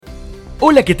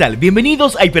Hola, ¿qué tal?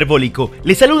 Bienvenidos a Hiperbólico.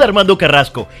 Les saluda Armando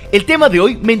Carrasco. El tema de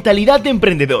hoy, mentalidad de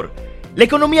emprendedor. La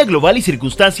economía global y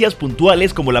circunstancias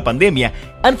puntuales como la pandemia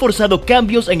han forzado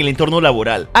cambios en el entorno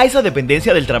laboral, a esa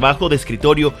dependencia del trabajo de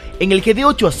escritorio en el que de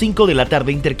 8 a 5 de la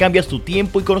tarde intercambias tu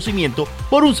tiempo y conocimiento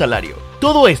por un salario.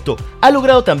 Todo esto ha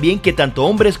logrado también que tanto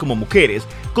hombres como mujeres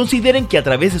consideren que a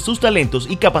través de sus talentos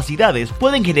y capacidades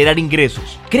pueden generar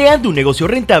ingresos, creando un negocio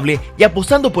rentable y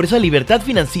apostando por esa libertad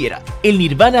financiera, el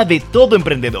nirvana de todo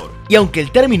emprendedor. Y aunque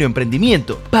el término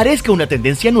emprendimiento parezca una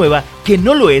tendencia nueva, que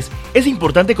no lo es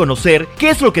importante conocer qué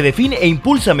es lo que define e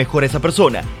impulsa mejor a esa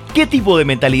persona, qué tipo de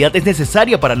mentalidad es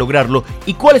necesaria para lograrlo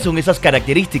y cuáles son esas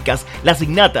características, las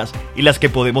innatas y las que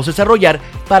podemos desarrollar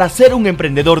para ser un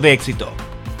emprendedor de éxito.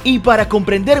 Y para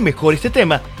comprender mejor este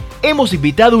tema, hemos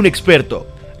invitado a un experto,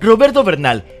 Roberto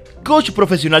Bernal, coach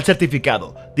profesional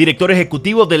certificado, director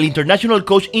ejecutivo del International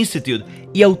Coach Institute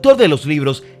y autor de los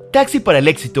libros Taxi para el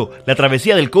éxito, la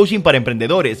travesía del coaching para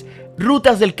emprendedores,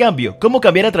 Rutas del cambio, cómo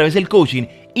cambiar a través del coaching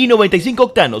y 95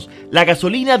 octanos, la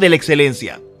gasolina de la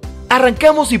excelencia.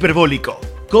 Arrancamos Hiperbólico.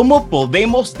 ¿Cómo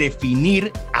podemos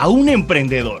definir a un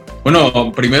emprendedor?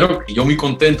 Bueno, primero, yo muy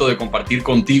contento de compartir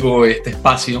contigo este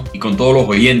espacio y con todos los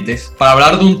oyentes para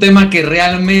hablar de un tema que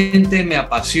realmente me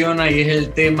apasiona y es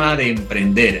el tema de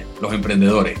emprender, los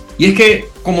emprendedores. Y es que,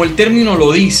 como el término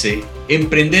lo dice,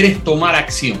 emprender es tomar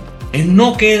acción, es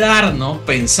no quedarnos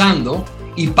pensando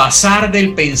y pasar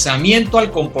del pensamiento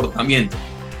al comportamiento.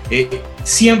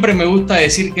 Siempre me gusta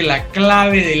decir que la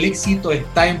clave del éxito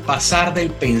está en pasar del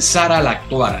pensar al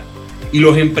actuar. Y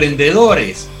los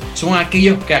emprendedores son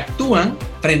aquellos que actúan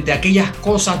frente a aquellas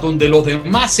cosas donde los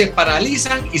demás se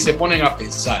paralizan y se ponen a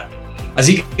pensar.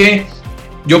 Así que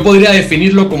yo podría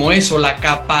definirlo como eso, la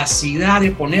capacidad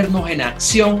de ponernos en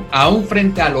acción aún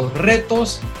frente a los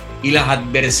retos y las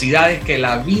adversidades que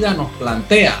la vida nos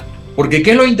plantea. Porque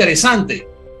 ¿qué es lo interesante?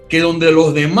 Que donde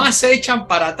los demás se echan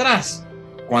para atrás,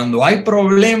 cuando hay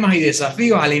problemas y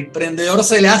desafíos, al emprendedor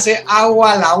se le hace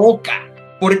agua a la boca.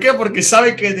 ¿Por qué? Porque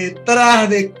sabe que detrás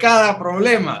de cada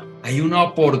problema hay una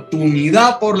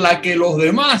oportunidad por la que los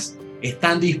demás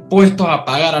están dispuestos a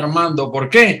pagar, Armando. ¿Por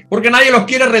qué? Porque nadie los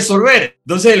quiere resolver.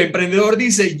 Entonces el emprendedor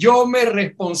dice, yo me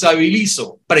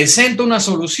responsabilizo, presento una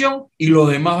solución y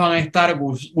los demás van a estar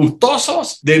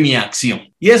gustosos de mi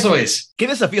acción. Y eso es. ¿Qué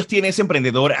desafíos tiene ese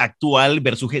emprendedor actual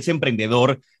versus ese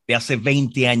emprendedor de hace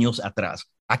 20 años atrás?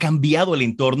 ¿Ha cambiado el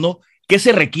entorno? ¿Qué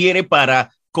se requiere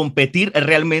para competir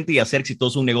realmente y hacer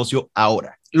exitoso un negocio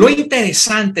ahora? Lo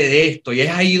interesante de esto, y es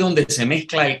ahí donde se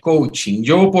mezcla el coaching.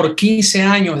 Yo por 15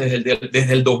 años,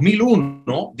 desde el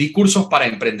 2001, di cursos para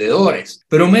emprendedores,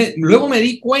 pero luego me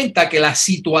di cuenta que la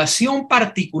situación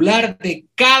particular de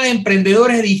cada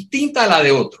emprendedor es distinta a la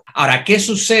de otro. Ahora, ¿qué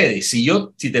sucede? Si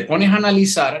te pones a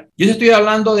analizar, yo te estoy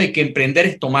hablando de que emprender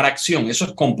es tomar acción, eso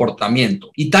es comportamiento.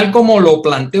 Y tal como lo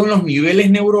planteo en los niveles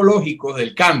neurológicos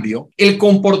del cambio, el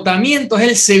comportamiento es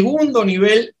el segundo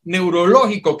nivel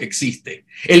neurológico que existe.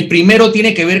 El primero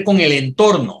tiene que ver con el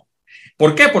entorno.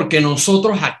 ¿Por qué? Porque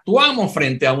nosotros actuamos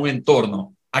frente a un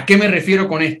entorno. ¿A qué me refiero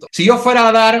con esto? Si yo fuera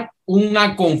a dar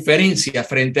una conferencia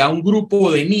frente a un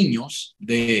grupo de niños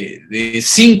de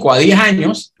 5 a 10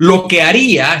 años, lo que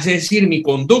haría, es decir, mi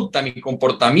conducta, mi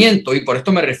comportamiento, y por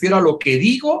esto me refiero a lo que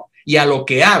digo y a lo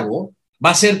que hago, va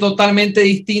a ser totalmente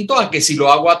distinto a que si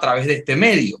lo hago a través de este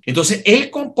medio. Entonces, el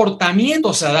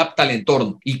comportamiento se adapta al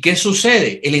entorno. ¿Y qué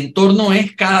sucede? El entorno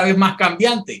es cada vez más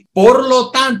cambiante. Por lo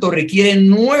tanto, requiere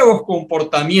nuevos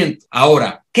comportamientos.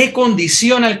 Ahora, ¿qué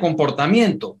condiciona el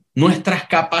comportamiento? Nuestras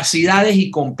capacidades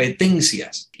y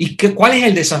competencias. ¿Y cuál es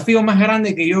el desafío más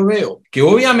grande que yo veo? Que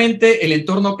obviamente el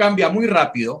entorno cambia muy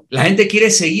rápido. La gente quiere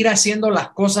seguir haciendo las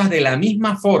cosas de la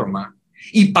misma forma.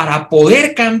 Y para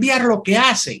poder cambiar lo que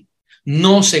hacen,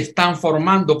 no se están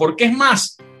formando, porque es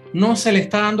más, no se le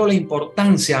está dando la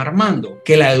importancia, Armando,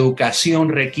 que la educación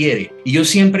requiere. Y yo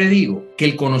siempre digo que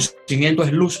el conocimiento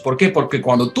es luz. ¿Por qué? Porque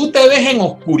cuando tú te ves en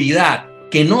oscuridad,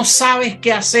 que no sabes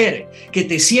qué hacer, que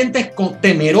te sientes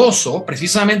temeroso,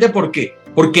 precisamente porque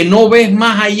no ves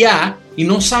más allá y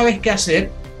no sabes qué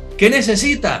hacer, ¿qué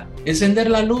necesitas? Encender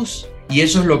la luz. Y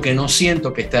eso es lo que no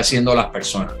siento que esté haciendo las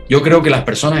personas. Yo creo que las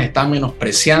personas están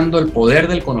menospreciando el poder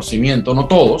del conocimiento, no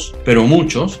todos, pero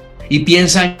muchos, y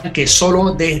piensan que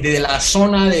solo desde la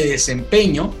zona de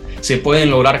desempeño se pueden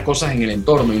lograr cosas en el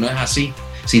entorno, y no es así.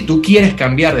 Si tú quieres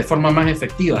cambiar de forma más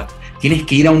efectiva, tienes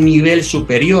que ir a un nivel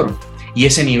superior. y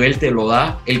ese nivel te lo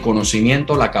da el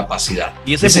conocimiento, la capacidad.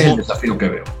 Y ese es el desafío que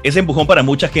veo. Ese empujón para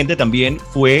mucha gente también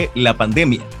fue la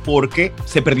pandemia, porque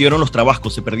se perdieron los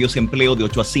trabajos, se perdió ese empleo de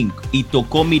 8 a 5 y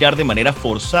tocó mirar de manera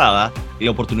forzada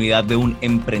la oportunidad de un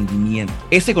emprendimiento.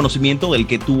 Ese conocimiento del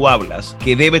que tú hablas,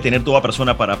 que debe tener toda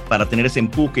persona para tener ese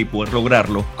empuje y poder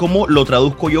lograrlo, ¿cómo lo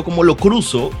traduzco yo, cómo lo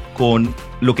cruzo con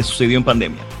lo que sucedió en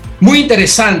pandemia? Muy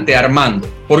interesante, Armando.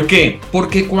 ¿Por qué?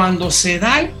 Porque cuando se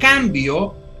da el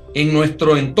cambio en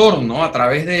nuestro entorno a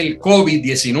través del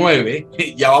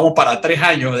COVID-19, ya vamos para 3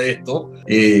 años de esto,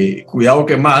 cuidado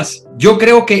que más, yo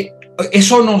creo que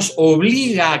eso nos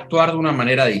obliga a actuar de una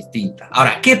manera distinta.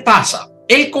 Ahora, ¿qué pasa?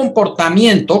 El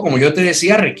comportamiento, como yo te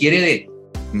decía, requiere de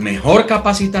mejor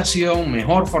capacitación,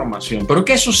 mejor formación. Pero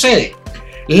 ¿qué sucede?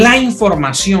 La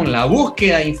información, la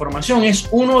búsqueda de información es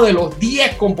uno de los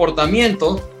 10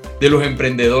 comportamientos de los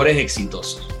emprendedores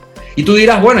exitosos. Y tú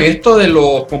dirás, bueno, ¿y esto de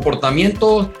los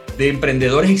comportamientos de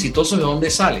emprendedores exitosos de dónde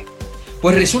sale?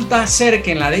 Pues resulta ser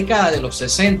que en la década de los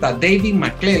 60, David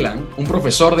McClellan, un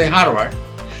profesor de Harvard,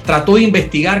 trató de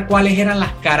investigar cuáles eran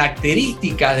las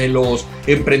características de los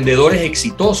emprendedores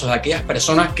exitosos, aquellas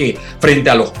personas que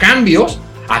frente a los cambios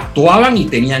actuaban y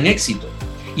tenían éxito.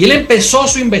 Y él empezó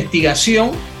su investigación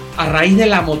a raíz de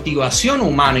la motivación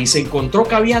humana y se encontró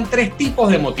que habían 3 tipos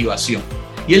de motivación.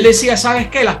 Y él decía, ¿sabes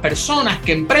qué? Las personas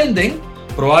que emprenden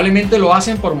probablemente lo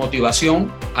hacen por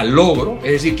motivación al logro,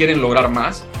 es decir, quieren lograr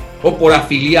más, o por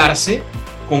afiliarse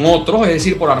con otros, es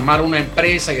decir, por armar una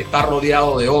empresa y estar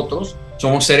rodeado de otros.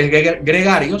 Somos seres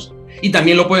gregarios y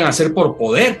también lo pueden hacer por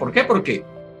poder. ¿Por qué? Porque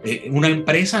una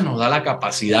empresa nos da la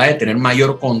capacidad de tener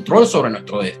mayor control sobre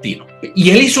nuestro destino.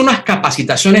 Y él hizo unas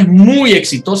capacitaciones muy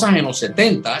exitosas en los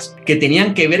 70s que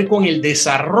tenían que ver con el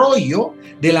desarrollo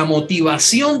de la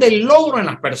motivación del logro en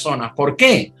las personas. ¿Por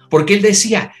qué? Porque él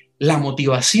decía, la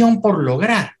motivación por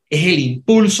lograr es el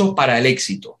impulso para el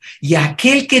éxito. Y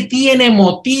aquel que tiene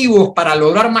motivos para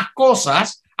lograr más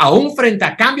cosas, aún frente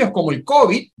a cambios como el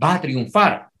COVID, va a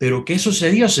triunfar. Pero ¿qué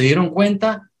sucedió? Se dieron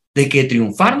cuenta de que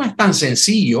triunfar no es tan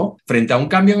sencillo frente a un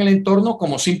cambio en el entorno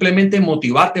como simplemente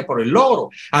motivarte por el logro.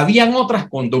 Habían otras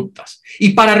conductas. Y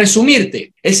para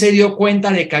resumirte, él se dio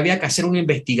cuenta de que había que hacer una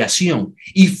investigación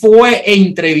y fue e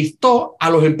entrevistó a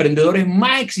los emprendedores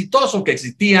más exitosos que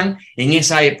existían en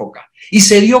esa época. Y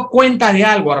se dio cuenta de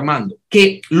algo, Armando,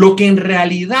 que lo que en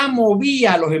realidad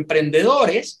movía a los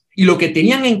emprendedores y lo que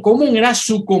tenían en común era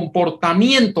su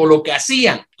comportamiento, lo que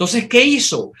hacían. Entonces, ¿qué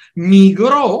hizo?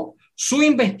 Migró su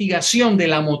investigación de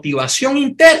la motivación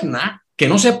interna, que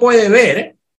no se puede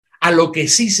ver, a lo que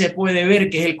sí se puede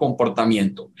ver, que es el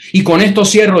comportamiento. Y con esto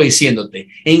cierro diciéndote,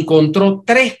 encontró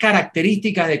 3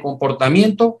 características de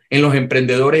comportamiento en los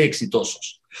emprendedores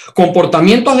exitosos.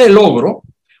 Comportamientos de logro,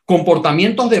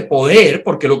 comportamientos de poder,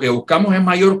 porque lo que buscamos es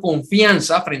mayor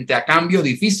confianza frente a cambios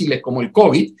difíciles como el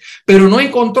COVID, pero no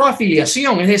encontró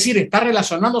afiliación, es decir, está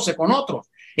relacionándose con otros.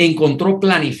 Encontró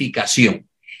planificación.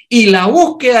 Y la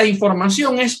búsqueda de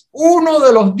información es uno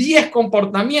de los 10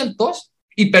 comportamientos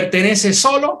y pertenece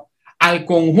solo al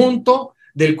conjunto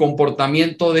del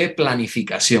comportamiento de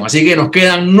planificación. Así que nos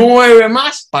quedan 9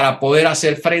 más para poder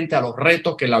hacer frente a los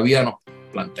retos que la vida nos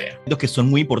plantea. Que son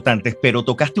muy importantes, pero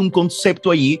tocaste un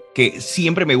concepto allí que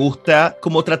siempre me gusta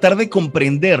como tratar de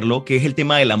comprenderlo, que es el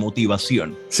tema de la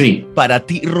motivación. Sí. Para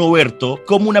ti, Roberto,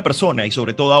 ¿cómo una persona, y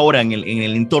sobre todo ahora en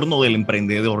el entorno del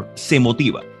emprendedor, se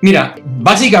motiva? Mira,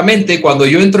 básicamente cuando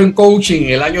yo entro en coaching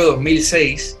en el año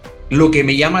 2006, lo que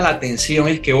me llama la atención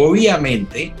es que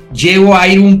obviamente llego a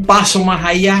ir un paso más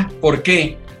allá. ¿Por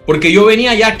qué? Porque yo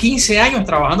venía ya 15 años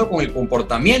trabajando con el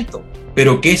comportamiento.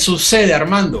 Pero ¿qué sucede,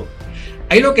 Armando?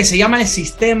 Hay lo que se llama el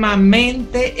sistema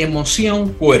mente,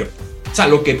 emoción, cuerpo. O sea,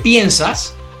 lo que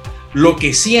piensas, lo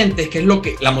que sientes, que es lo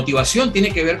que la motivación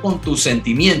tiene que ver con tu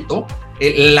sentimiento.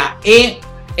 La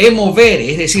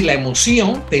movere, es decir, la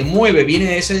emoción te mueve, viene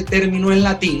de ese término en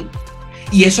latín,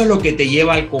 y eso es lo que te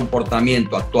lleva al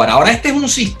comportamiento, a actuar. Ahora, este es un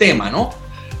sistema, ¿no?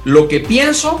 Lo que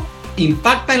pienso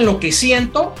impacta en lo que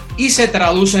siento y se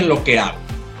traduce en lo que hago.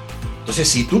 Entonces,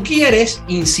 si tú quieres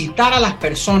incitar a las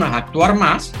personas a actuar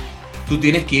más, tú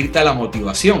tienes que irte a la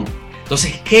motivación.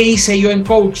 Entonces, ¿qué hice yo en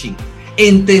coaching?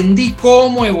 Entendí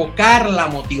cómo evocar la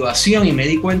motivación y me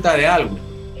di cuenta de algo,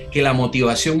 que la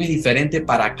motivación es diferente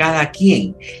para cada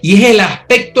quien y es el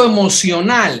aspecto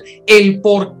emocional, el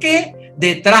por qué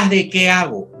detrás de qué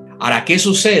hago. Ahora, ¿qué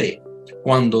sucede?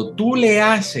 Cuando tú le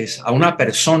haces a una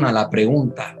persona la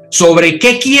pregunta sobre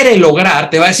qué quiere lograr,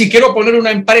 te va a decir, quiero poner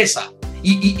una empresa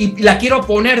y la quiero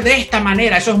poner de esta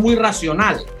manera, eso es muy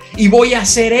racional. Y voy a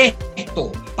hacer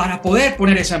esto para poder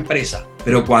poner esa empresa.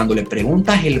 Pero cuando le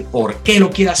preguntas el por qué lo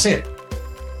quiere hacer,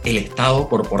 el estado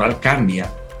corporal cambia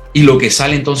Y lo que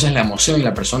sale entonces es la emoción y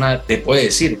la persona te puede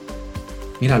decir,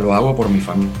 mira, lo hago por mi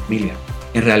familia.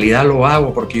 En realidad lo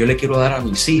hago porque yo le quiero dar a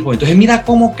mis hijos. Entonces mira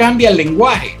cómo cambia el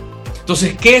lenguaje.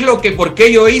 Entonces, ¿por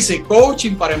qué yo hice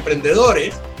coaching para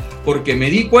emprendedores? Porque me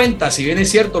di cuenta, si bien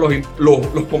es cierto,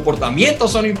 los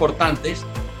comportamientos son importantes,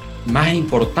 más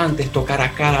importante es tocar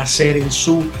a cada ser en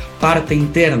su parte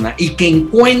interna y que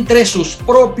encuentre sus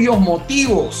propios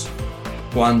motivos.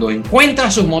 Cuando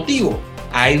encuentra sus motivos,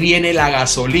 ahí viene la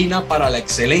gasolina para la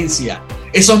excelencia.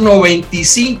 Esos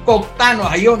 95 octanos,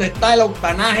 ahí donde está el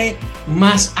octanaje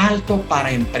más alto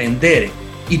para emprender.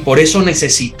 Y por eso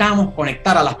necesitamos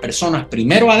conectar a las personas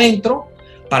primero adentro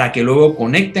para que luego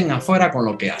conecten afuera con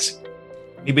lo que hacen.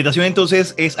 Mi invitación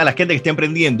entonces es a la gente que esté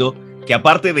emprendiendo que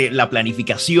aparte de la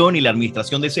planificación y la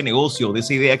administración de ese negocio, de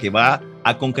esa idea que va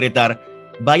a concretar,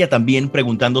 vaya también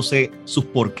preguntándose sus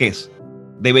porqués.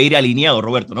 Debe ir alineado,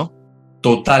 Roberto, ¿no?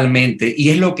 Totalmente. Y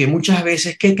es lo que muchas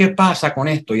veces, ¿qué pasa con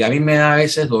esto? Y a mí me da a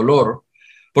veces dolor,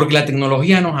 porque la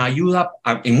tecnología nos ayuda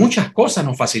en muchas cosas,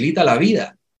 nos facilita la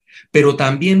vida, pero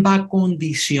también va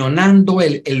condicionando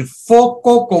el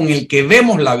foco con el que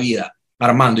vemos la vida,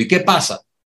 Armando. ¿Y qué pasa?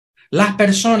 Las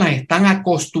personas están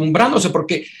acostumbrándose,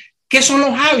 porque ¿qué son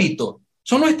los hábitos?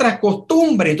 Son nuestras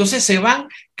costumbres. Entonces se van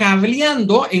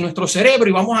cableando en nuestro cerebro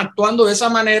y vamos actuando de esa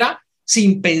manera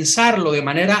sin pensarlo, de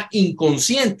manera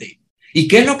inconsciente. ¿Y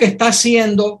qué es lo que está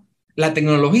haciendo la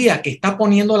tecnología? Que está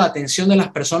poniendo la atención de las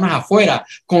personas afuera.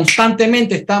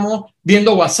 Constantemente estamos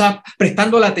viendo WhatsApp,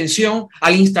 prestando la atención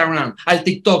al Instagram, al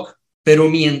TikTok. Pero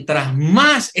mientras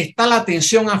más está la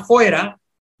atención afuera,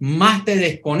 más te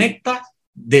desconectas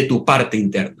de tu parte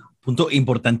interna. Punto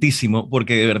importantísimo,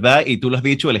 porque de verdad, y tú lo has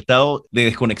dicho, el estado de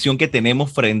desconexión que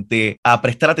tenemos frente a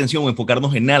prestar atención o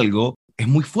enfocarnos en algo es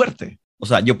muy fuerte. O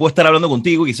sea, yo puedo estar hablando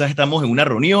contigo, quizás estamos en una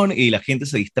reunión y la gente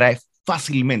se distrae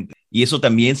fácilmente. Y eso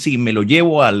también, si me lo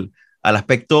llevo al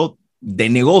aspecto de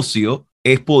negocio,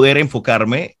 es poder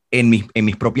enfocarme en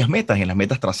mis propias metas, en las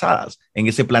metas trazadas, en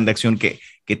ese plan de acción que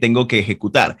tengo que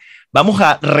ejecutar. Vamos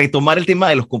a retomar el tema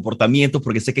de los comportamientos,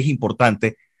 porque sé que es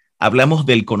importante. Hablamos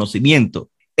del conocimiento.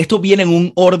 ¿Esto viene en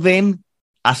un orden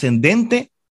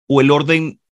ascendente o el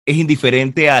orden es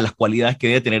indiferente a las cualidades que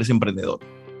debe tener ese emprendedor?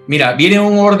 Mira, viene en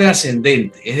un orden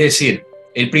ascendente, es decir,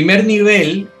 el primer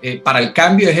nivel para el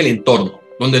cambio es el entorno,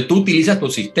 donde tú utilizas tu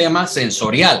sistema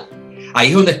sensorial. Ahí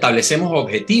es donde establecemos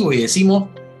objetivos y decimos,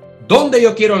 ¿dónde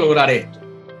yo quiero lograr esto?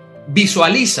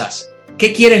 Visualizas,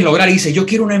 ¿qué quieres lograr? Y dices, yo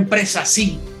quiero una empresa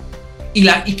así. Y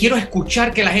quiero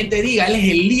escuchar que la gente diga, él es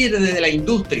el líder de la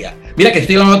industria. Mira que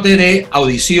estoy hablando de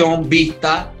audición,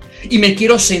 vista, y me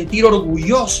quiero sentir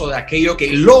orgulloso de aquello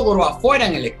que logro afuera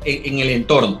en el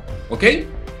entorno. ¿Ok?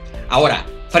 Ahora,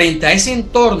 frente a ese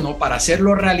entorno, para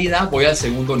hacerlo realidad, voy al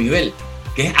segundo nivel,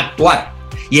 que es actuar.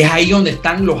 Y es ahí donde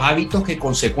están los hábitos que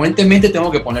consecuentemente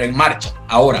tengo que poner en marcha.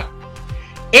 Ahora,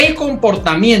 el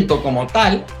comportamiento como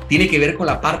tal tiene que ver con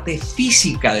la parte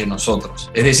física de nosotros,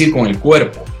 es decir, con el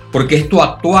cuerpo. Porque es tu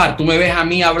actuar, tú me ves a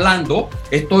mí hablando,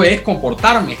 esto es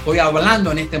comportarme, estoy hablando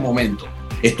en este momento,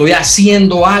 estoy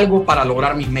haciendo algo para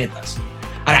lograr mis metas.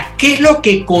 Ahora, ¿qué es lo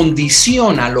que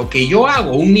condiciona lo que yo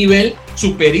hago? Un nivel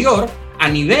superior a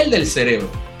nivel del cerebro.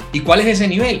 ¿Y cuál es ese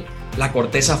nivel? La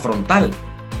corteza frontal.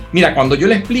 Mira, cuando yo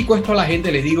le explico esto a la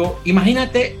gente, les digo,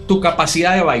 imagínate tu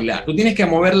capacidad de bailar. Tú tienes que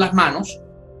mover las manos,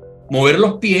 mover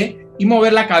los pies y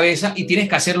mover la cabeza y tienes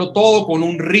que hacerlo todo con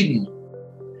un ritmo.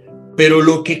 Pero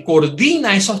lo que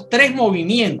coordina esos tres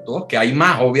movimientos, que hay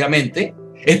más obviamente,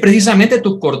 es precisamente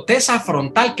tu corteza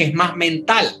frontal, que es más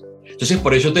mental. Entonces,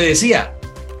 por eso te decía,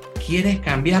 ¿quieres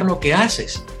cambiar lo que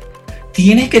haces?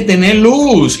 Tienes que tener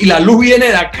luz, y la luz viene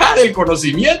de acá, del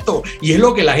conocimiento, y es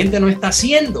lo que la gente no está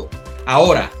haciendo.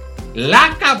 Ahora,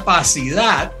 la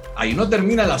capacidad, ahí no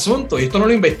termina el asunto, y esto no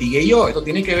lo investigué yo, esto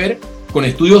tiene que ver con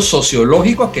estudios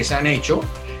sociológicos que se han hecho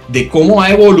de cómo ha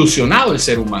evolucionado el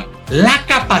ser humano. La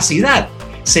capacidad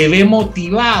se ve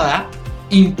motivada,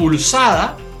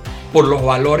 impulsada por los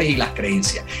valores y las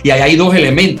creencias. Y ahí hay dos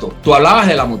elementos. Tú hablabas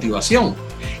de la motivación.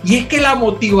 Y es que la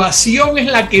motivación es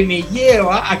la que me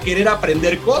lleva a querer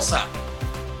aprender cosas.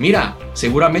 Mira,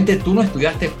 seguramente tú no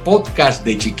estudiaste podcast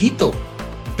de chiquito,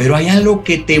 pero hay algo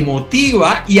que te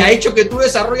motiva y ha hecho que tú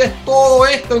desarrolles todo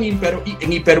esto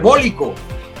en hiperbólico.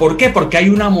 ¿Por qué? Porque hay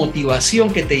una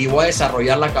motivación que te llevó a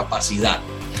desarrollar la capacidad.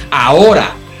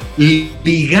 Ahora,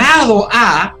 ligado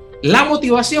a la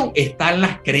motivación están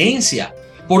las creencias,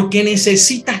 porque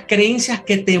necesitas creencias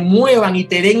que te muevan y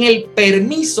te den el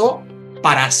permiso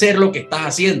para hacer lo que estás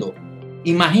haciendo.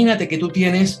 Imagínate que tú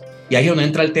tienes, y ahí es donde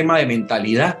entra el tema de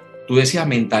mentalidad. Tú decías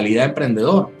mentalidad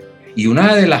emprendedor. Y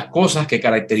una de las cosas que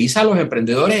caracteriza a los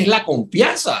emprendedores es la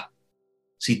confianza.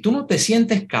 si tú no te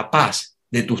sientes capaz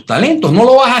de tus talentos, no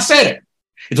lo vas a hacer.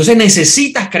 Entonces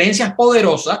necesitas creencias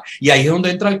poderosas y ahí es donde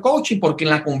entra el coaching, porque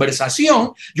en la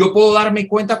conversación yo puedo darme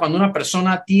cuenta cuando una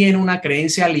persona tiene una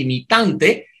creencia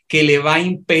limitante que le va a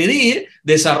impedir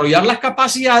desarrollar las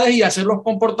capacidades y hacer los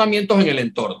comportamientos en el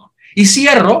entorno. Y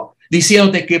cierro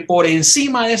diciéndote que por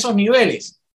encima de esos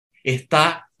niveles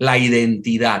está la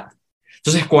identidad.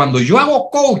 Entonces, cuando yo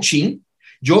hago coaching,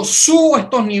 yo subo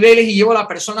estos niveles y llevo a la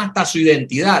persona hasta su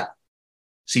identidad.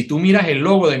 Si tú miras el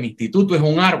logo de mi instituto, es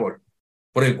un árbol.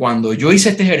 Porque cuando yo hice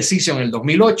este ejercicio en el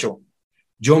 2008,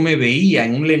 yo me veía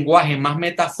en un lenguaje más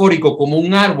metafórico como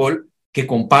un árbol que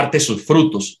comparte sus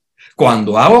frutos.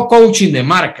 Cuando hago coaching de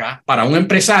marca para un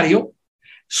empresario,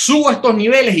 subo estos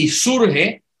niveles y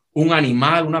surge un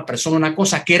animal, una persona, una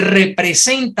cosa que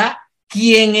representa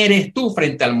quién eres tú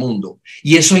frente al mundo.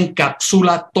 Y eso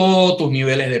encapsula todos tus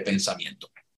niveles de pensamiento.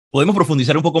 ¿Podemos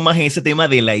profundizar un poco más en ese tema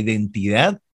de la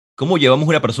identidad? ¿Cómo llevamos a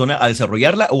una persona a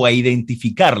desarrollarla o a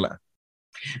identificarla?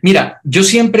 Mira, yo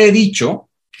siempre he dicho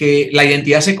que la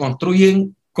identidad se construye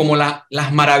como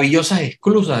las maravillosas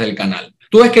esclusas del canal.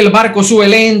 Tú ves que el barco sube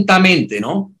lentamente,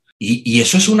 ¿no? Y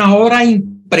eso es una obra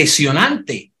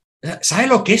impresionante. ¿Sabes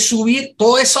lo que es subir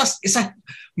todas esas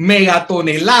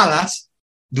megatoneladas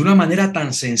de una manera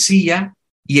tan sencilla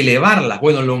y elevarlas?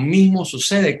 Bueno, lo mismo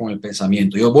sucede con el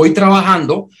pensamiento. Yo voy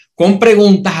trabajando con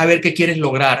preguntas a ver qué quieres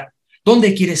lograr,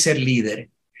 dónde quieres ser líder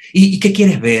y qué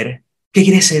quieres ver, qué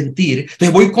quieres sentir.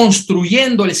 Entonces voy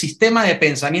construyendo el sistema de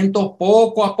pensamiento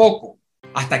poco a poco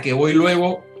hasta que voy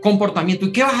luego comportamiento.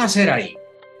 ¿Y qué vas a hacer ahí?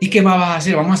 ¿Y qué vas a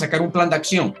hacer? Vamos a sacar un plan de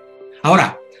acción.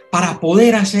 Ahora, para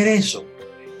poder hacer eso,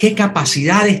 ¿qué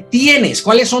capacidades tienes?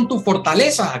 ¿Cuáles son tus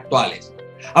fortalezas actuales?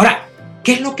 Ahora,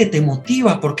 ¿qué es lo que te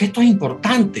motiva? ¿Por qué esto es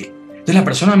importante? Entonces la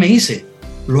persona me dice,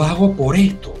 lo hago por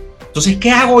esto. Entonces, ¿qué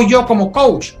hago yo como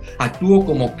coach? Actúo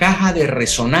como caja de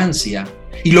resonancia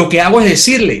y lo que hago es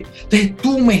decirle, entonces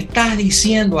tú me estás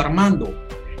diciendo, Armando,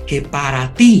 que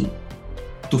para ti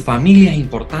tu familia es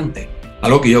importante.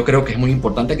 Algo que yo creo que es muy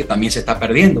importante que también se está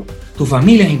perdiendo. Tu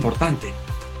familia es importante.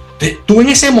 Entonces, tú en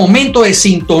ese momento de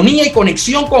sintonía y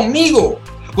conexión conmigo,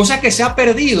 cosa que se ha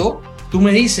perdido, tú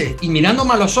me dices, y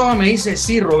mirándome a los ojos me dices,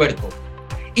 sí, Roberto.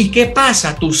 ¿Y qué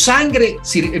pasa? Tu sangre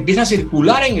empieza a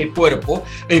circular en el cuerpo,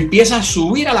 empieza a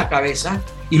subir a la cabeza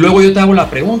y luego yo te hago la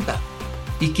pregunta,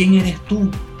 ¿y quién eres tú?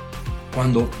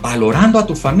 Cuando valorando a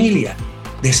tu familia,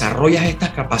 desarrollas estas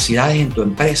capacidades en tu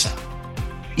empresa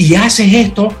y haces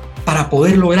esto para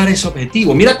poder lograr ese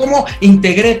objetivo. Mira cómo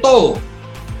integré todo.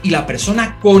 Y la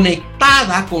persona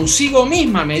conectada consigo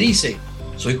misma me dice,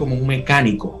 soy como un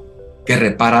mecánico que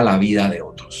repara la vida de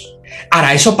otros.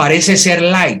 Ahora, eso parece ser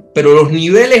light, pero los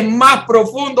niveles más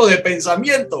profundos de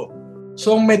pensamiento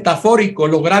son metafóricos.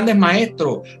 Los grandes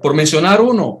maestros, por mencionar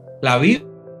uno, la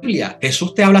Biblia,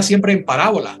 Jesús te habla siempre en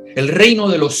parábola. El reino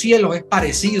de los cielos es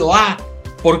parecido a...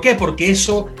 ¿Por qué? Porque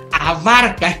eso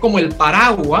abarca, es como el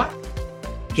paraguas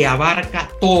que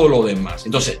abarca todo lo demás.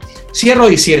 Entonces, cierro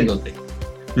diciéndote,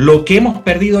 lo que hemos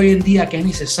perdido hoy en día que es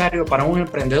necesario para un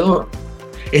emprendedor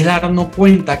es darnos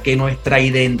cuenta que nuestra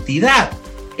identidad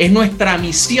es nuestra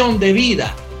misión de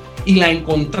vida y la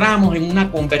encontramos en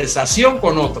una conversación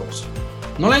con otros.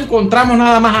 No la encontramos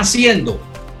nada más haciendo.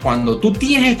 Cuando tú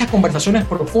tienes estas conversaciones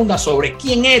profundas sobre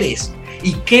quién eres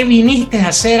y qué viniste a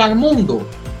hacer al mundo,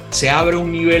 se abre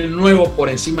un nivel nuevo por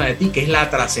encima de ti, que es la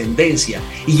trascendencia.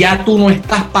 Y ya tú no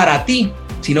estás para ti,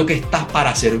 sino que estás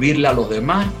para servirle a los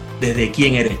demás desde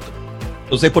quién eres tú.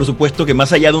 Entonces, por supuesto que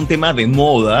más allá de un tema de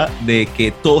moda, de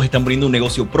que todos están poniendo un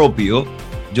negocio propio,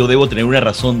 yo debo tener una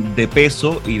razón de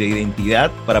peso y de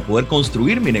identidad para poder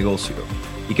construir mi negocio.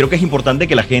 Y creo que es importante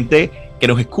que la gente que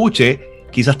nos escuche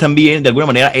quizás también de alguna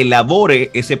manera elabore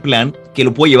ese plan que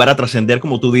lo puede llevar a trascender,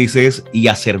 como tú dices, y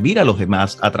a servir a los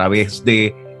demás a través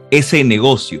de ese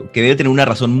negocio, que debe tener una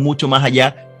razón mucho más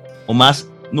allá, o más,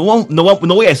 no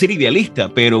voy a decir idealista,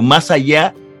 pero más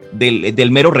allá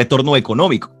del mero retorno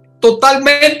económico.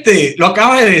 Totalmente, lo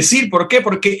acabas de decir. ¿Por qué?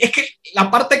 Porque es que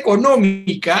la parte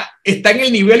económica está en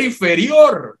el nivel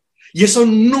inferior y eso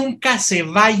nunca se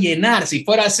va a llenar. Si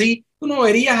fuera así, tú no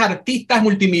verías artistas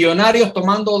multimillonarios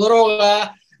tomando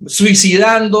droga,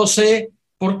 suicidándose.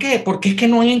 ¿Por qué? Porque es que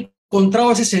no han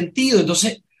encontrado ese sentido.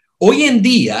 Entonces, hoy en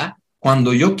día,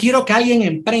 cuando yo quiero que alguien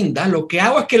emprenda, lo que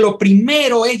hago es que lo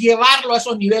primero es llevarlo a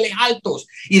esos niveles altos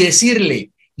y decirle,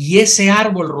 ¿y ese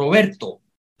árbol, Roberto?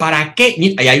 ¿Para qué?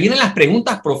 Y ahí vienen las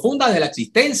preguntas profundas de la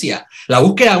existencia, la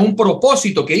búsqueda de un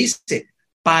propósito que dice,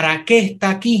 ¿para qué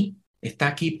está aquí? Está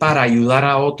aquí para ayudar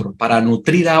a otros, para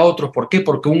nutrir a otros. ¿Por qué?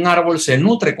 Porque un árbol se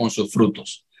nutre con sus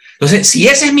frutos. Entonces, si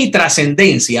esa es mi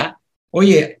trascendencia,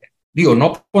 oye, digo,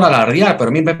 no por alardear, pero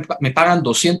a mí me pagan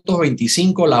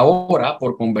 225 la hora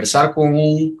por conversar con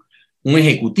un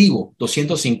ejecutivo,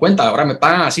 250, ahora me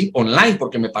pagan así online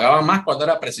porque me pagaban más cuando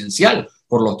era presencial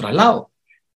por los traslados.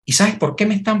 ¿Y sabes por qué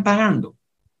me están pagando?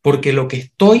 Porque lo que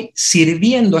estoy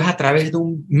sirviendo es a través de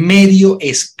un medio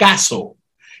escaso,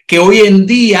 que hoy en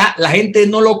día la gente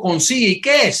no lo consigue. ¿Y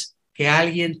qué es? Que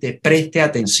alguien te preste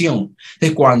atención.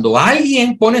 Entonces, cuando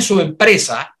alguien pone su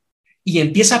empresa y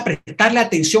empieza a prestarle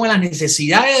atención a las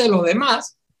necesidades de los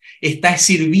demás, está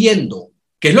sirviendo,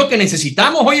 que es lo que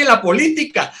necesitamos hoy en la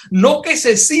política. No que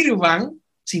se sirvan,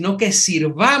 sino que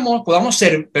sirvamos, podamos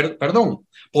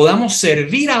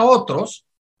servir a otros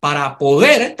para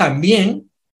poder también,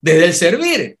 desde el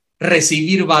servir,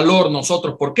 recibir valor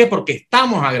nosotros. ¿Por qué? Porque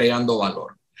estamos agregando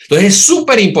valor. Entonces es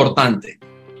súper importante.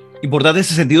 Importante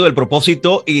ese sentido del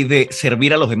propósito y de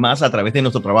servir a los demás a través de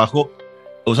nuestro trabajo,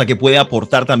 o sea, que puede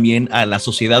aportar también a la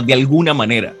sociedad de alguna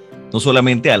manera, no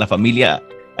solamente a la familia,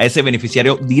 a ese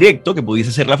beneficiario directo que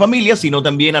pudiese ser la familia, sino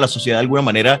también a la sociedad de alguna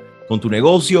manera con tu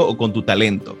negocio o con tu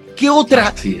talento. ¿Qué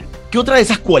otra de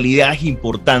esas cualidades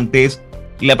importantes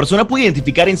la persona puede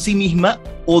identificar en sí misma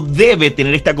o debe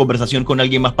tener esta conversación con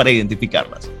alguien más para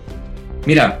identificarlas?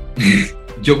 Mira,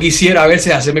 yo quisiera a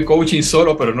veces hacerme coaching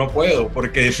solo, pero no puedo,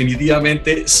 porque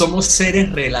definitivamente somos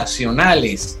seres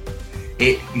relacionales,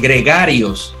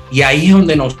 gregarios, y ahí es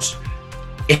donde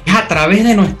es a través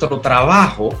de nuestro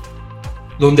trabajo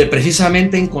donde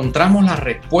precisamente encontramos las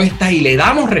respuestas y le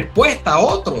damos respuesta a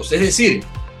otros. Es decir,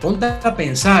 ponte a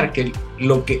pensar que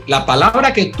la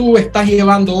palabra que tú estás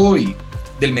llevando hoy,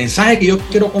 del mensaje que yo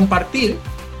quiero compartir,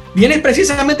 viene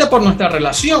precisamente por nuestra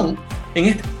relación en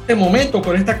este momento,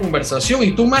 con esta conversación,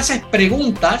 y tú me haces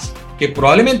preguntas que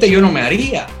probablemente yo no me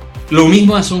haría. Lo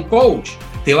mismo hace un coach.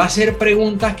 Te va a hacer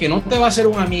preguntas que no te va a hacer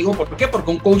un amigo. ¿Por qué? Porque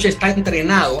un coach está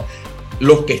entrenado.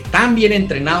 Los que están bien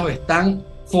entrenados están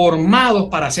formados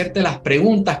para hacerte las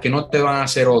preguntas que no te van a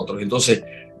hacer otros. Entonces,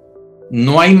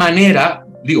 no hay manera.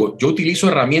 Digo, yo utilizo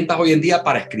herramientas hoy en día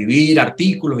para escribir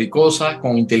artículos y cosas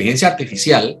con inteligencia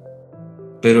artificial,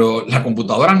 pero la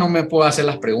computadora no me puede hacer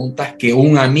las preguntas que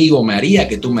un amigo me haría,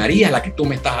 que tú me harías, la que tú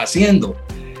me estás haciendo.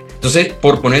 Entonces,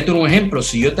 por ponerte un ejemplo,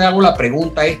 si yo te hago la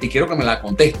pregunta y quiero que me la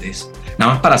contestes,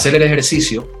 nada más para hacer el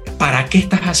ejercicio, ¿para qué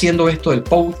estás haciendo esto del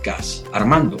podcast,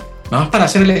 Armando? Nada más para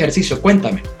hacer el ejercicio,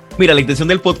 cuéntame. Mira, la intención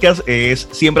del podcast es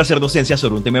siempre hacer docencia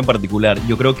sobre un tema en particular.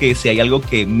 Yo creo que si hay algo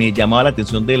que me llamaba la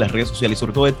atención de las redes sociales,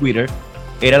 sobre todo de Twitter,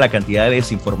 era la cantidad de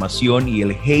desinformación y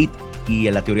el hate y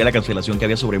la teoría de la cancelación que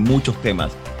había sobre muchos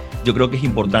temas. Yo creo que es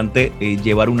importante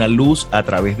llevar una luz a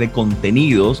través de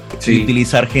contenidos y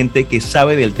utilizar gente que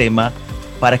sabe del tema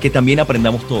para que también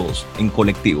aprendamos todos en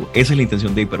colectivo. Esa es la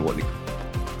intención de Hiperbólico.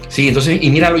 Sí, entonces, y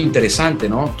mira lo interesante,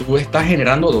 ¿no? Tú estás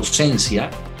generando docencia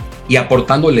y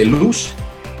aportándole luz.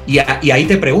 Y ahí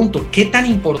te pregunto, ¿qué tan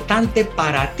importante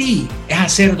para ti es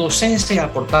hacer docencia y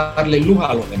aportarle luz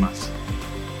a los demás?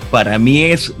 Para mí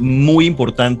es muy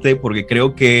importante porque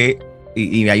creo que,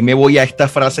 y ahí me voy a esta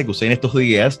frase que usé en estos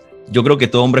días, yo creo que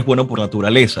todo hombre es bueno por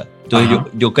naturaleza. Entonces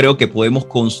yo creo que podemos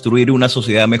construir una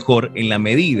sociedad mejor en la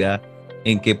medida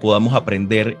en que podamos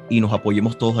aprender y nos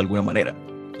apoyemos todos de alguna manera.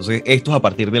 Entonces esto es a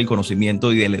partir del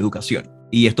conocimiento y de la educación.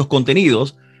 Y estos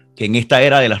contenidos que en esta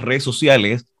era de las redes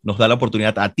sociales nos da la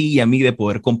oportunidad a ti y a mí de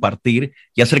poder compartir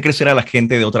y hacer crecer a la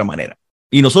gente de otra manera.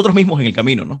 Y nosotros mismos en el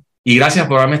camino, ¿no? Y gracias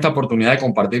por darme esta oportunidad de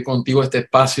compartir contigo este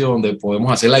espacio donde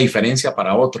podemos hacer la diferencia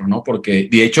para otros, ¿no? Porque,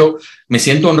 de hecho, me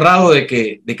siento honrado de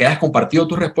que hayas compartido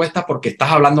tus respuestas porque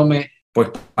estás hablándome, pues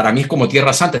para mí es como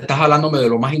tierra santa, estás hablándome de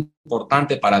lo más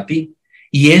importante para ti.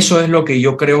 Y eso es lo que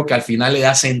yo creo que al final le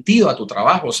da sentido a tu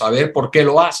trabajo, saber por qué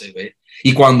lo haces, ¿ves?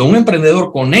 Y cuando un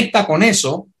emprendedor conecta con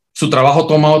eso, su trabajo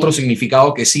toma otro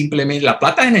significado que simplemente la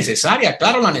plata es necesaria,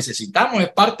 claro, la necesitamos, es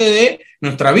parte de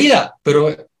nuestra vida,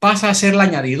 pero pasa a ser la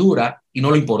añadidura y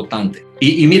no lo importante.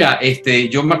 Y mira,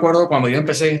 yo me acuerdo cuando yo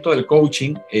empecé esto del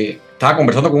coaching, estaba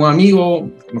conversando con un amigo,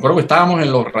 me acuerdo que estábamos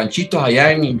en los ranchitos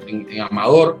allá en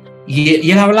Amador, y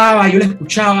él hablaba, yo le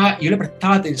escuchaba, yo le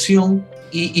prestaba atención,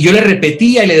 y yo le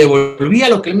repetía y le devolvía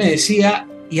lo que él me decía,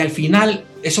 y al final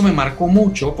eso me marcó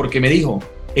mucho porque me dijo,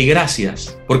 hey,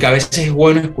 gracias, porque a veces es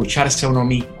bueno escucharse a uno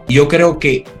mismo. Y yo creo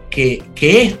que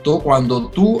esto, cuando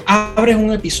tú abres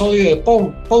un episodio de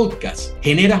podcast,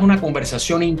 generas una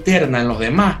conversación interna en los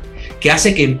demás que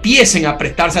hace que empiecen a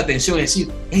prestarse atención y decir,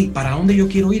 hey, ¿para dónde yo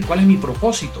quiero ir? ¿Cuál es mi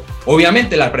propósito?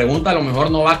 Obviamente la pregunta a lo mejor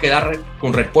no va a quedar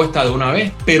con respuesta de una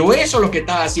vez, pero eso es lo que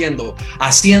estás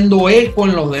haciendo eco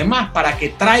en los demás para que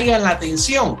traigan la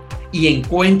atención y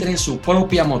encuentren su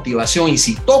propia motivación. Y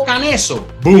si tocan eso,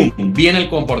 ¡boom!, viene el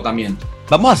comportamiento.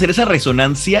 Vamos a hacer esa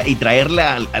resonancia y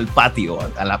traerla al patio,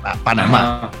 a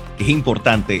Panamá, que es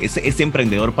importante, ese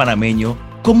emprendedor panameño.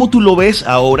 ¿Cómo tú lo ves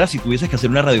ahora si tuvieses que hacer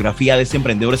una radiografía de ese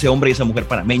emprendedor, ese hombre y esa mujer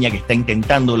panameña que está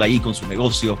intentándola ahí con su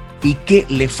negocio? ¿Y qué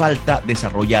le falta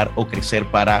desarrollar o crecer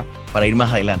para ir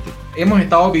más adelante? Hemos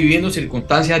estado viviendo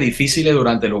circunstancias difíciles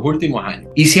durante los últimos años.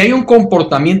 Y si hay un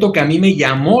comportamiento que a mí me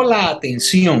llamó la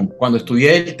atención cuando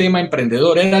estudié el tema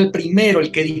emprendedor, era el primero,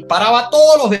 el que disparaba a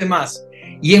todos los demás.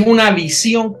 Y es una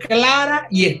visión clara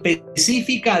y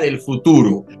específica del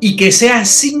futuro y que sea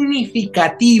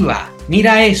significativa.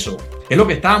 Mira eso. Es lo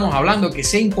que estábamos hablando, que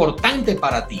sea importante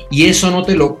para ti. Y eso no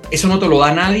te lo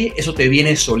da nadie, eso te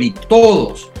viene solito.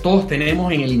 Todos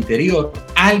tenemos en el interior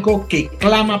algo que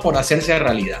clama por hacerse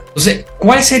realidad. Entonces,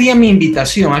 ¿cuál sería mi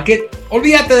invitación? A que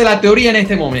olvídate de la teoría en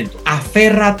este momento.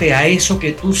 Aférrate a eso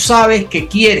que tú sabes que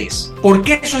quieres. ¿Por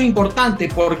qué eso es importante?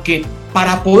 Porque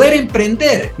para poder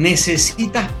emprender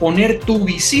necesitas poner tu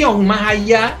visión más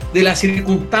allá de las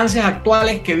circunstancias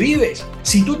actuales que vives.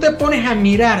 Si tú te pones a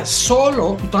mirar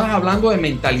solo, tú estabas hablando de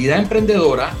mentalidad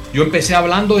emprendedora, yo empecé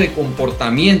hablando de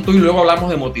comportamiento y luego hablamos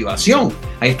de motivación.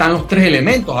 Ahí están los tres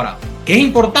elementos. Ahora, que es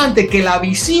importante que la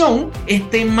visión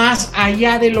esté más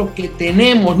allá de lo que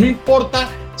tenemos. No importa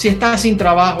si estás sin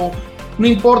trabajo, no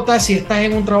importa si estás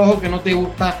en un trabajo que no te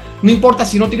gusta, no importa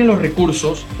si no tienes los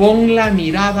recursos, pon la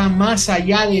mirada más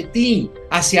allá de ti,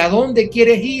 hacia dónde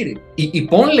quieres ir y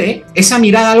ponle esa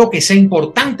mirada a algo que sea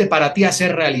importante para ti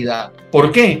hacer realidad.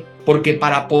 ¿Por qué? Porque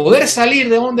para poder salir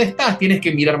de donde estás tienes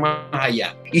que mirar más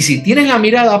allá. Y si tienes la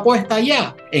mirada puesta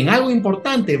allá en algo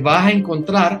importante, vas a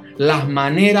encontrar las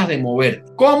maneras de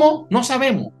moverte. ¿Cómo? No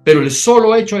sabemos. Pero el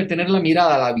solo hecho de tener la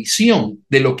mirada, la visión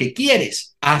de lo que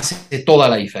quieres, hace toda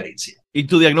la diferencia. Y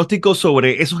tu diagnóstico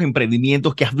sobre esos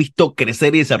emprendimientos que has visto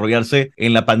crecer y desarrollarse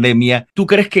en la pandemia, ¿tú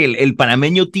crees que el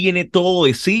panameño tiene todo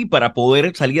de sí para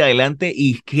poder salir adelante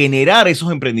y generar esos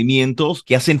emprendimientos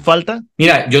que hacen falta?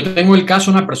 Mira, yo tengo el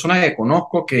caso de una persona que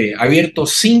conozco que ha abierto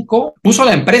 5, puso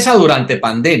la empresa durante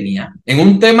pandemia en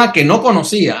un tema que no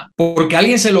conocía porque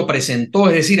alguien se lo presentó,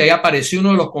 es decir, ahí apareció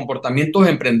uno de los comportamientos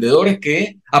emprendedores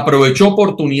que aprovechó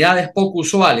oportunidades poco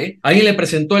usuales, alguien le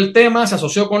presentó el tema, se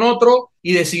asoció con otro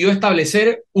y decidió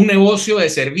establecer un negocio de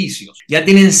servicios. Ya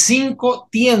tienen 5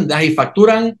 tiendas y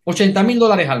facturan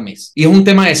 $80,000 al mes. Y es un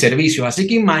tema de servicios, así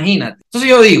que imagínate. Entonces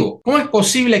yo digo, ¿cómo es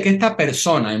posible que esta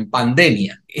persona en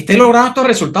pandemia esté logrando estos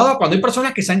resultados cuando hay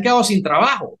personas que se han quedado sin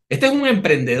trabajo? Este es un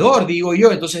emprendedor, digo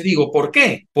yo. Entonces digo, ¿por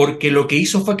qué? Porque lo que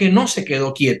hizo fue que no se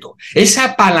quedó quieto. Él se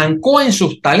apalancó en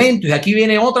sus talentos y aquí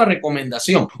viene otra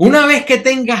recomendación. Una vez que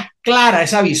tengas clara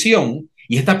esa visión,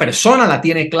 y esta persona la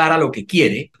tiene clara lo que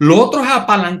quiere, lo otro es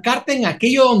apalancarte en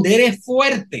aquello donde eres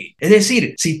fuerte. Es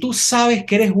decir, si tú sabes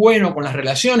que eres bueno con las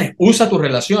relaciones, usa tus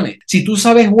relaciones. Si tú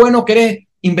sabes bueno que eres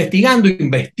investigando,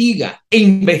 investiga. E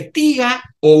investiga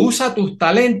o usa tus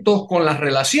talentos con las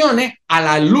relaciones a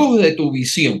la luz de tu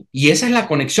visión. Y esa es la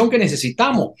conexión que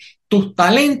necesitamos. Tus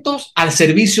talentos al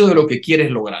servicio de lo que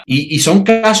quieres lograr. Y son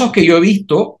casos que yo he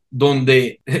visto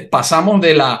donde pasamos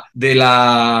de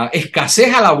la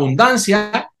escasez a la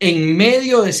abundancia en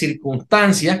medio de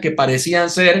circunstancias que parecían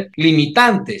ser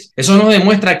limitantes. Eso nos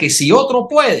demuestra que si otro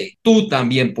puede, tú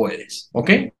también puedes.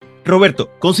 ¿Ok? Roberto,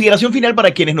 consideración final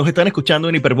para quienes nos están escuchando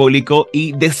en Hiperbólico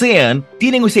y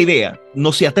tienen esa idea,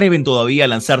 no se atreven todavía a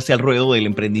lanzarse al ruedo del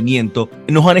emprendimiento.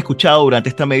 Nos han escuchado durante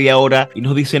esta media hora y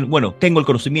nos dicen, bueno, tengo el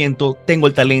conocimiento, tengo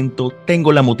el talento,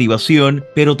 tengo la motivación,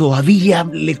 pero todavía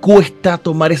le cuesta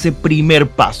tomar ese primer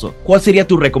paso. ¿Cuál sería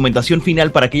tu recomendación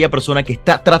final para aquella persona que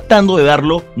está tratando de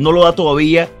darlo, no lo da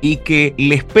todavía y que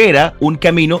le espera un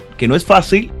camino que no es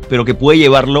fácil, pero que puede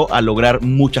llevarlo a lograr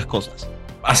muchas cosas?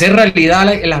 Hacer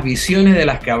realidad las visiones de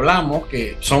las que hablamos,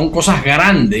 que son cosas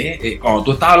grandes. Cuando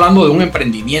tú estás hablando de un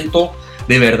emprendimiento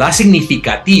de verdad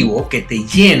significativo que te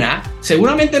llena,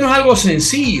 seguramente no es algo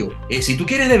sencillo. Si tú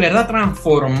quieres de verdad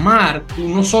transformar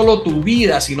no solo tu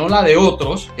vida, sino la de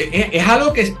otros, es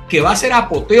algo que va a ser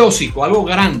apoteósico, algo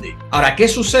grande. Ahora, ¿qué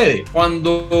sucede?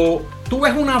 Cuando tú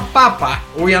ves una papa,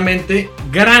 obviamente,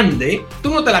 grande, tú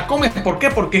no te la comes. ¿Por qué?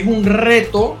 Porque es un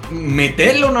reto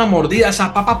meterle una mordida a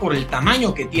esa papa por el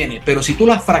tamaño que tiene. Pero si tú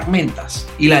la fragmentas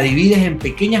y la divides en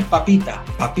pequeñas papitas,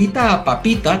 papita a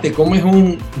papita, te comes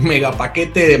un mega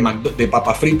paquete de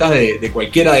papas fritas de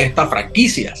cualquiera de estas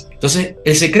franquicias. Entonces,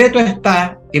 el secreto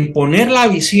está en poner la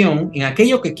visión en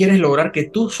aquello que quieres lograr, que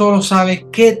tú solo sabes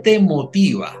qué te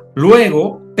motiva.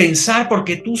 Luego, pensar,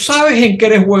 porque tú sabes en qué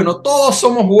eres bueno. Todos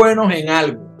somos buenos en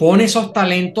algo. Pon esos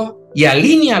talentos y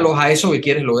alíñalos a eso que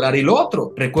quieres lograr. Y lo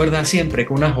otro, recuerda siempre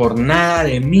que una jornada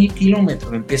de 1000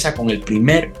 kilómetros empieza con el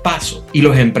primer paso. Y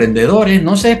los emprendedores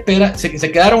no se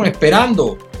quedaron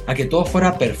esperando a que todo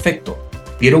fuera perfecto.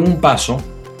 dieron un paso,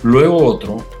 luego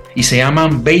otro, y se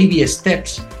llaman baby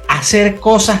steps. Hacer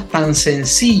cosas tan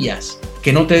sencillas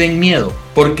que no te den miedo,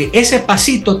 porque ese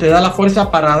pasito te da la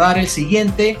fuerza para dar el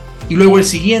siguiente, y luego el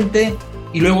siguiente,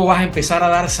 y luego vas a empezar a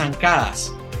dar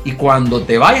zancadas. Y cuando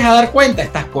te vayas a dar cuenta,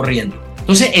 estás corriendo.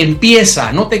 Entonces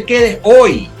empieza, no te quedes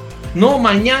hoy. No,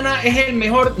 mañana es el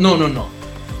mejor. No.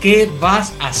 ¿Qué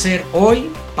vas a hacer hoy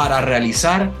para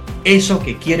realizar eso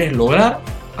que quieres lograr,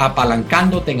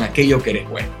 apalancándote en aquello que eres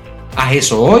bueno? Haz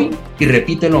eso hoy y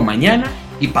repítelo mañana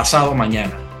y pasado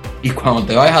mañana. Y cuando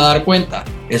te vayas a dar cuenta,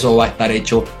 eso va a estar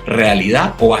hecho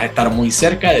realidad o vas a estar muy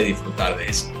cerca de disfrutar de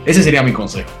eso. Ese sería mi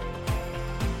consejo.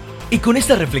 Y con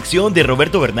esta reflexión de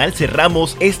Roberto Bernal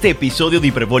cerramos este episodio de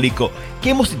Hiperbólico que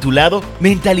hemos titulado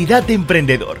Mentalidad de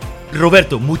Emprendedor.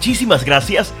 Roberto, muchísimas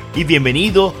gracias y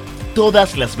bienvenido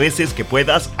todas las veces que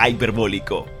puedas a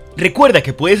Hiperbólico. Recuerda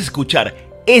que puedes escuchar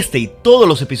este y todos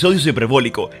los episodios de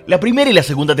Hiperbólico, la primera y la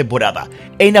segunda temporada,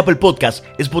 en Apple Podcasts,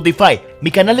 Spotify,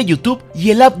 mi canal de YouTube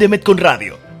y el app de Metcon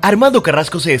Radio. Armando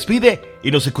Carrasco se despide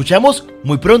y nos escuchamos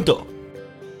muy pronto.